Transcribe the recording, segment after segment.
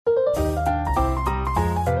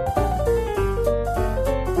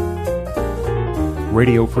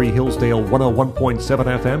Radio Free Hillsdale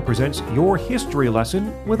 101.7 FM presents your history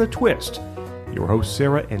lesson with a twist. Your hosts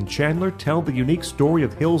Sarah and Chandler tell the unique story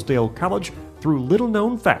of Hillsdale College through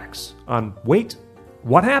little-known facts on Wait,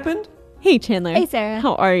 What Happened? Hey, Chandler. Hey, Sarah.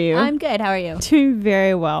 How are you? I'm good. How are you? Doing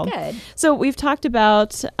very well. Good. So we've talked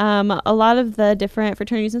about a lot of the different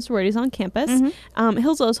fraternities and sororities on campus.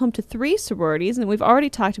 Hillsdale is home to 3 sororities, and we've already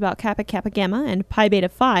talked about Kappa Kappa Gamma and Pi Beta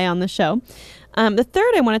Phi on the show. The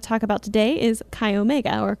third I want to talk about today is Chi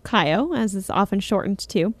Omega, or Chi-O, as it's often shortened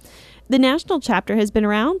to. The national chapter has been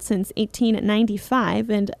around since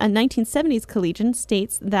 1895, and a 1970s collegian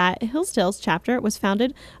states that Hillsdale's chapter was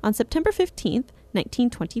founded on September 15th,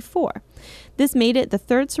 1924. This made it the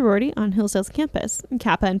 3rd sorority on Hillsdale's campus,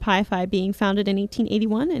 Kappa and Pi Phi being founded in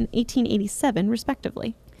 1881 and 1887,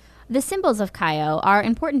 respectively. The symbols of Chi-O are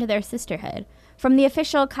important to their sisterhood. From the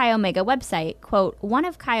official Chi Omega website, quote, one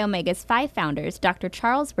of Chi Omega's 5 founders, Dr.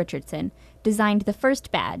 Charles Richardson, designed the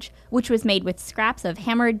first badge, which was made with scraps of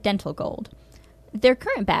hammered dental gold. Their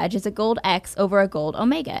current badge is a gold X over a gold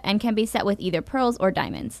Omega and can be set with either pearls or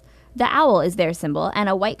diamonds. The owl is their symbol, and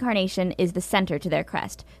a white carnation is the center to their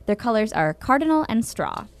crest. Their colors are cardinal and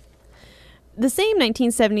straw. The same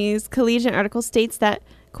 1970s collegiate article states that,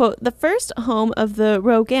 quote, the first home of the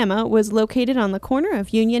Rho Gamma was located on the corner of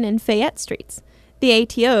Union and Fayette Streets. The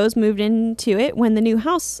ATOs moved into it when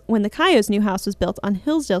the Chi-O's new house was built on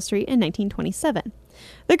Hillsdale Street in 1927.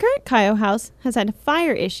 The current Chi-O house has had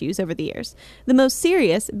fire issues over the years, the most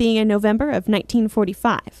serious being in November of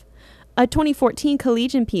 1945. A 2014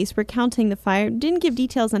 Collegian piece recounting the fire didn't give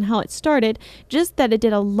details on how it started, just that it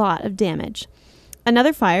did a lot of damage.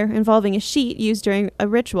 Another fire involving a sheet used during a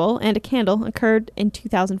ritual and a candle occurred in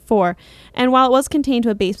 2004, and while it was contained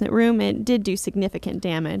to a basement room, it did do significant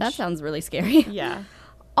damage. That sounds really scary. Yeah.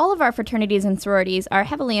 All of our fraternities and sororities are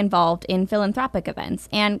heavily involved in philanthropic events,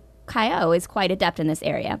 and Chi-O is quite adept in this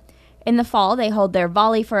area. In the fall, they hold their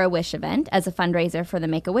Volley for a Wish event as a fundraiser for the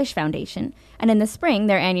Make-A-Wish Foundation. And in the spring,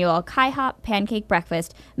 their annual Chi Hop Pancake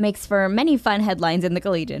Breakfast makes for many fun headlines in the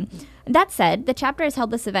Collegian. That said, the chapter has held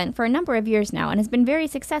this event for a number of years now and has been very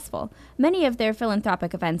successful. Many of their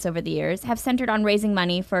philanthropic events over the years have centered on raising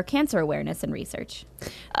money for cancer awareness and research.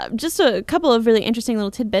 Just a couple of really interesting little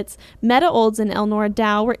tidbits. Meta Olds and Elnora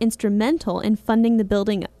Dow were instrumental in funding the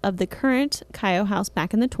building of the current Chi-O house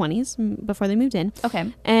back in the 20s, before they moved in.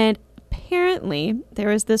 Okay. And apparently,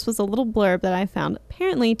 this was a little blurb that I found.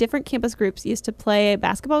 Apparently, different campus groups used to play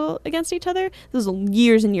basketball against each other. This was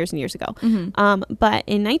years and years and years ago. But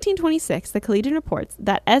in 1926, the Collegian reports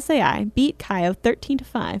that SAI beat Chi-O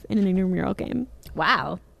 13-5 in an intramural game.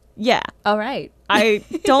 Wow. Yeah. All right. I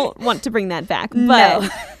don't want to bring that back, but No.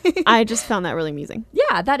 I just found that really amusing.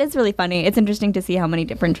 Yeah, that is really funny. It's interesting to see how many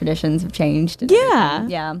different traditions have changed. And Yeah. everything.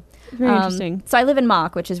 Yeah. Very interesting. So I live in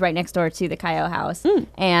Mock, which is right next door to the Chi-O house.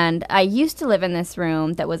 And I used to live in this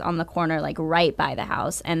room that was on the corner, like right by the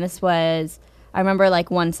house. And this was, I remember like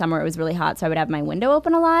one summer it was really hot, so I would have my window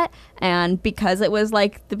open a lot. And because it was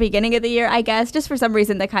like the beginning of the year, I guess, just for some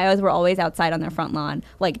reason, the Chi-Os were always outside on their front lawn,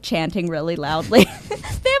 like chanting really loudly.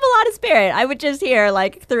 They have a lot of spirit. I would just hear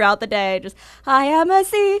like throughout the day, just, I am a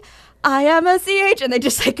C, I am a CH, and they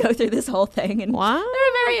just like go through this whole thing. And Wow. they're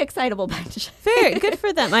a very excitable bunch. Very good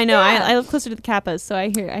for them. I know. Yeah. I live closer to the Kappas, so I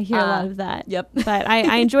hear a lot of that. Yep. But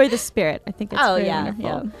I enjoy the spirit. I think it's Oh, very yeah, wonderful.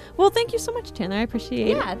 yeah. Well, thank you so much, Chandler. I appreciate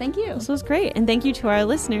it. Yeah, thank you. This was great. And thank you to our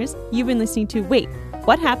listeners. You've been listening to Wait,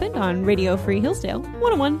 What Happened on Radio Free Hillsdale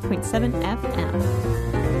 101.7 FM.